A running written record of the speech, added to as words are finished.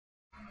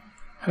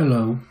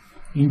Hello,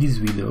 in this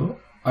video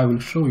I will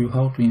show you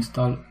how to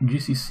install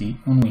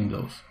GCC on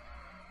Windows.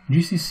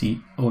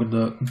 GCC, or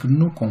the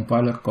GNU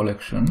Compiler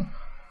Collection,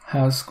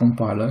 has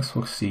compilers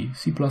for C,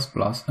 C++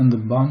 and a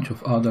bunch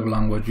of other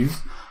languages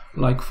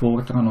like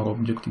Fortran or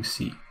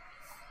Objective-C.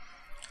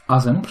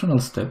 As an optional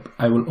step,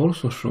 I will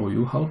also show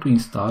you how to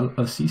install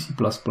a C++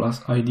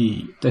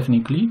 IDE.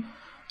 Technically,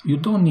 you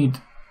don't need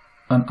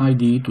an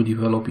IDE to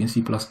develop in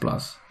C++.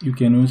 You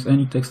can use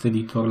any text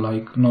editor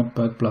like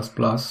Notepad++,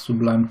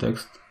 Sublime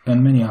Text,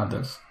 and many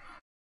others.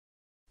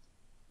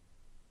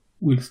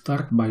 We'll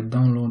start by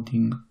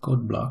downloading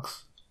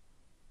CodeBlocks,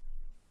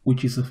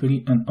 which is a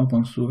free and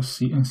open source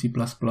C and C++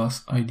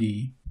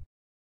 IDE.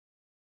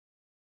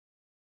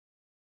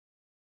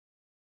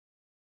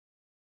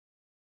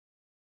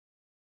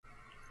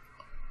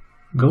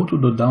 Go to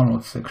the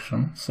download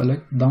section,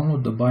 select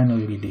download the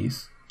binary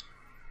release,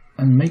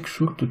 and make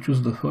sure to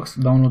choose the first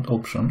download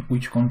option,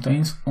 which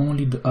contains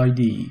only the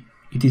IDE.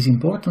 It is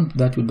important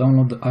that you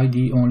download the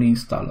IDE-only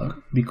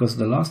installer, because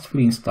the last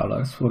three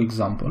installers, for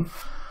example,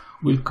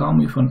 will come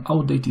with an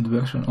outdated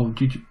version of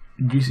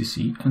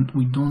GCC, and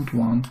we don't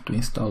want to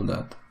install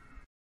that.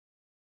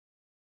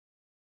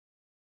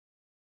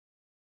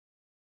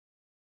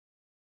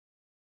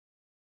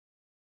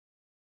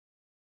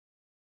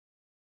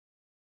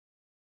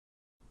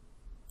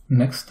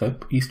 Next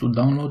step is to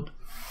download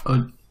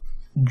a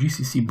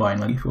GCC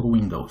binary for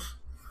Windows.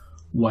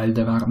 While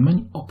there are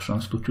many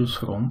options to choose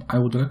from, I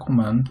would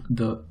recommend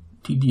the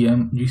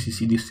TDM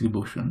GCC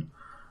distribution.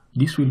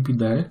 This will be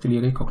directly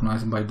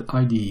recognized by the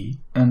IDE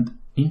and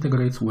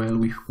integrates well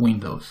with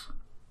Windows.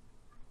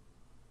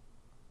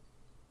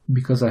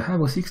 Because I have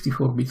a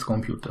 64-bit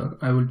computer,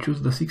 I will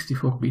choose the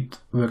 64-bit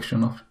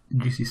version of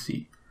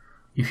GCC.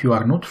 If you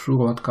are not sure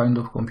what kind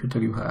of computer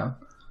you have,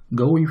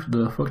 go with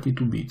the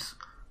 32 bits.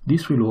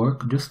 This will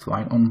work just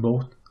fine on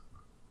both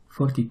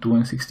 32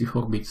 and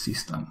 64-bit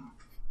system.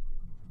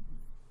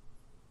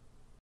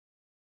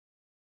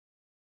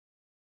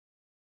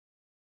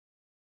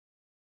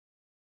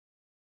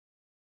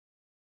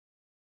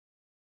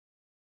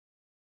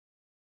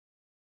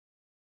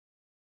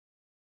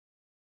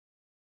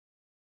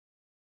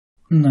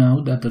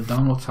 Now that the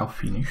downloads are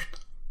finished,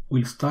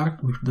 we'll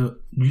start with the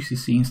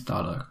GCC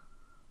installer.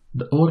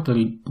 The order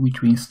in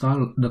which we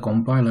install the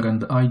compiler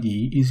and the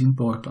IDE is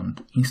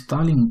important.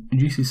 Installing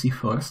GCC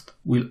first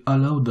will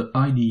allow the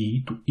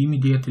IDE to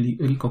immediately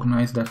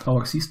recognize that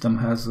our system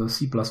has a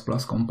C++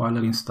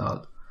 compiler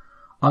installed.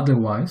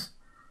 Otherwise,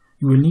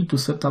 you will need to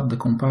set up the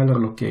compiler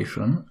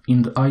location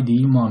in the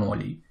IDE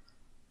manually,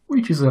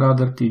 which is a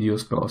rather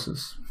tedious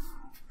process.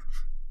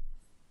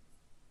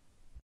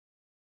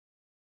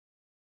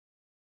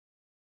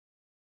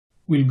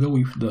 We'll go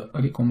with the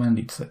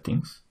recommended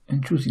settings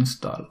and choose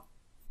Install.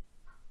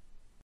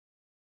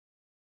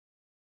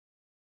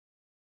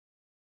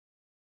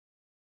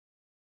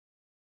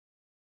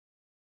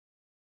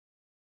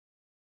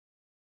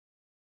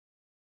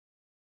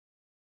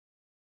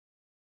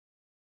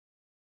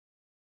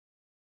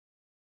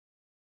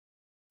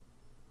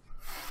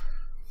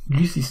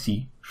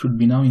 GCC should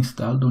be now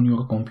installed on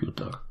your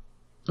computer.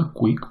 A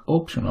quick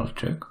optional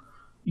check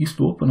is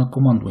to open a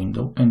command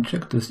window and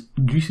check the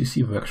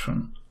GCC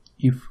version.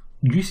 If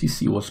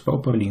GCC was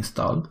properly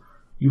installed,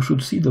 you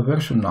should see the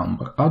version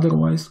number,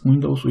 otherwise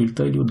Windows will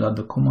tell you that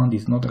the command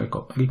is not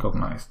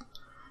recognized.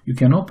 You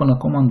can open a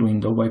command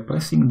window by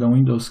pressing the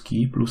Windows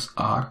key plus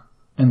R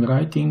and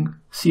writing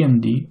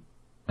cmd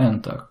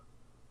enter.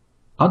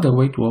 Other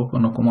way to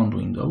open a command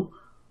window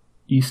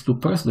is to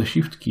press the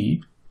Shift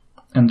key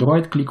and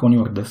right-click on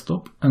your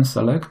desktop and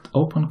select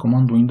Open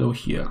Command Window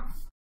here.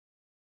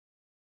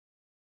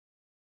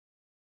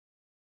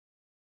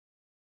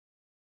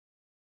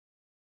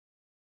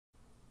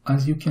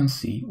 As you can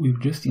see,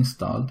 we've just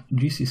installed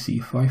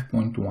GCC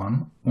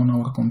 5.1 on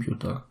our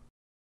computer.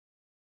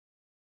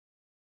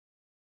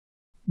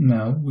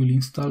 Now we'll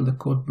install the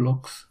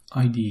CodeBlocks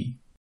IDE.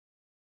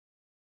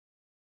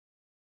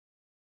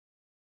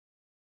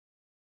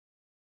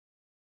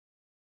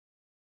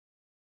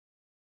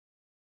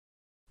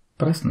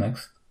 Press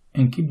Next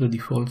and keep the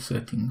default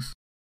settings.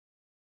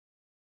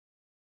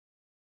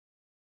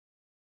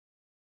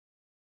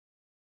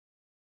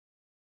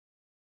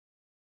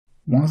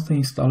 Once the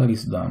installer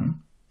is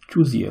done,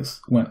 choose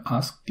Yes when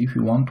asked if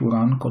you want to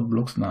run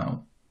CodeBlocks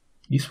now.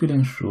 This will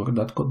ensure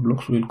that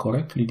CodeBlocks will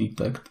correctly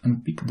detect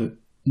and pick the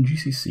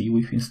GCC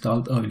we've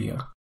installed earlier.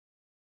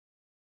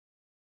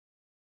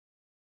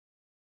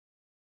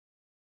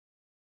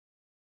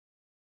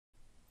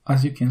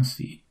 As you can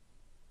see,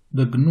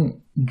 the GNU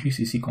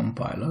GCC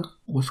compiler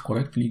was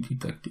correctly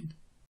detected.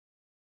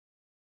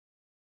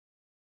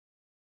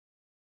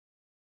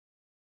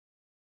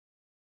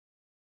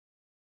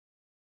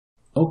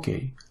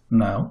 Okay,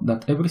 now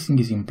that everything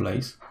is in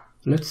place,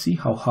 let's see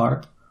how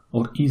hard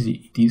or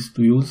easy it is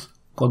to use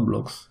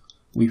CodeBlocks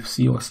with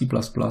C or C++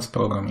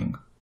 programming.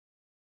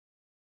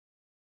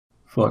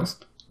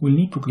 First, we'll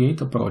need to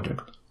create a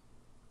project.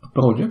 A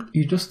project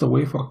is just a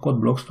way for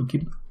CodeBlocks to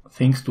keep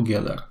things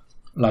together.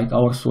 like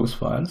our source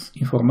files,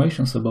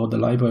 informations about the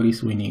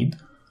libraries we need,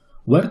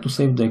 where to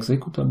save the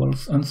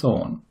executables, and so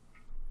on.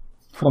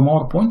 From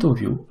our point of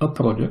view, a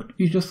project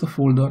is just a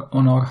folder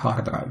on our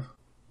hard drive.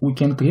 We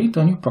can create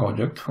a new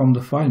project from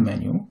the File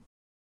menu,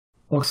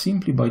 or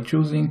simply by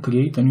choosing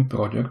Create a new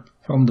project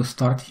from the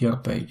Start Here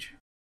page.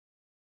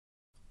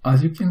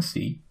 As you can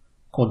see,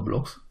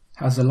 CodeBlocks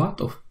has a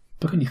lot of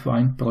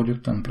predefined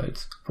project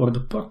templates. For the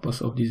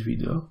purpose of this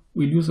video,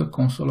 we'll use a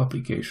console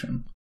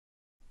application.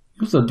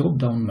 Use the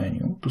drop-down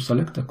menu to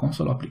select a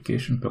console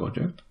application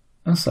project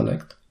and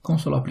select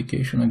console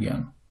application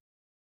again.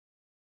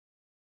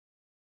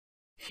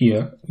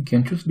 Here, we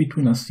can choose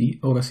between a C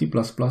or a C++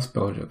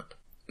 project.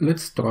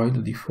 Let's try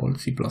the default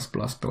C++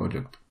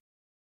 project.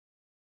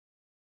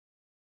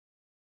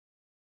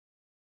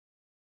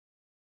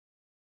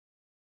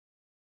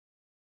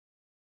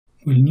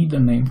 We'll need a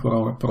name for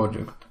our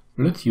project.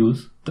 Let's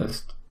use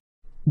test.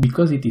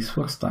 Because it is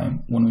first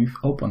time when we've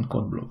opened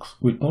CodeBlocks,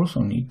 we'll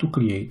also need to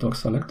create or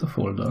select a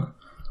folder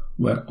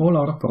where all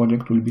our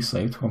project will be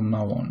saved from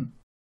now on.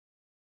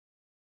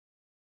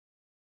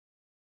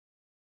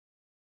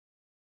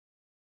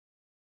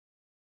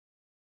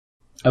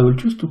 I will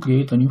choose to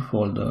create a new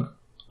folder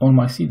on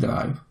my C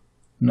drive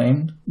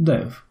named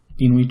dev,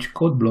 in which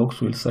CodeBlocks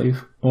will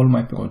save all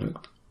my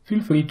project.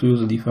 Feel free to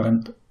use a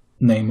different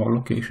name or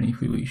location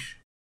if you wish.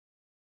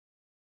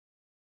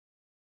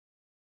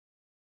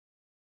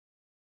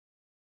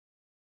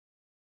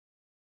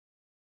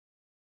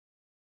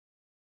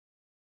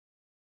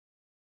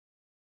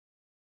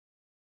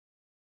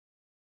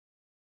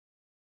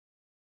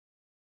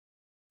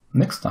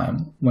 Next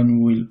time,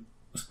 when we will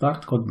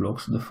start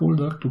CodeBlocks, the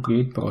folder to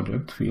create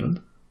project field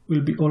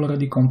will be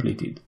already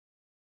completed.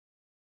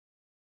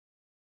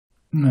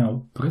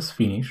 Now press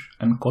Finish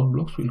and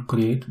CodeBlocks will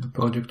create the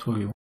project for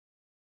you.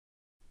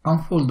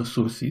 Unfold the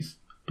sources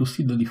to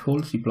see the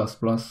default C++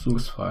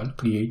 source file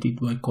created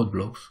by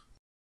CodeBlocks.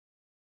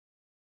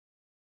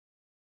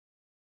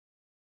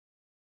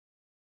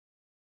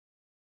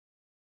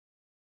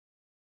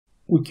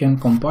 We can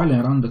compile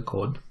and run the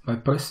code by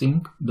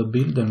pressing the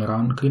Build and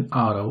Run green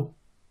arrow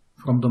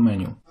from the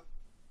menu.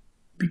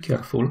 Be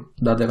careful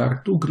that there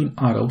are two green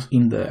arrows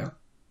in there.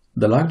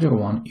 The larger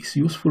one is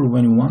useful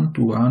when you want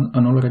to run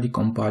an already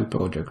compiled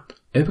project.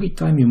 Every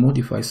time you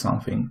modify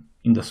something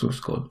in the source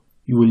code,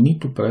 you will need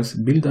to press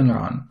Build and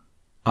Run.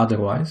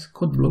 Otherwise,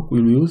 CodeBlock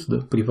will use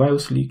the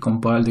previously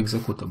compiled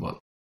executable.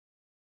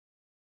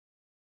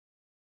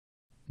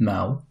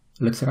 Now,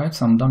 let's write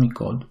some dummy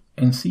code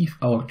and see if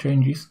our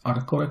changes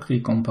are correctly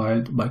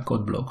compiled by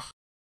CodeBlocks.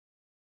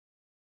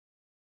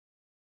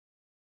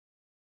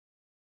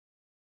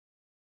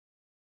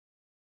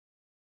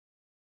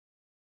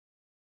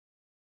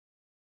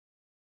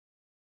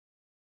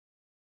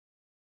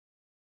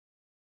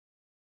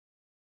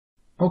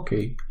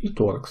 Okay, it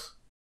works.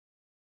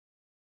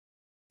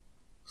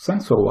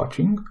 Thanks for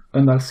watching,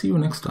 and I'll see you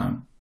next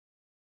time.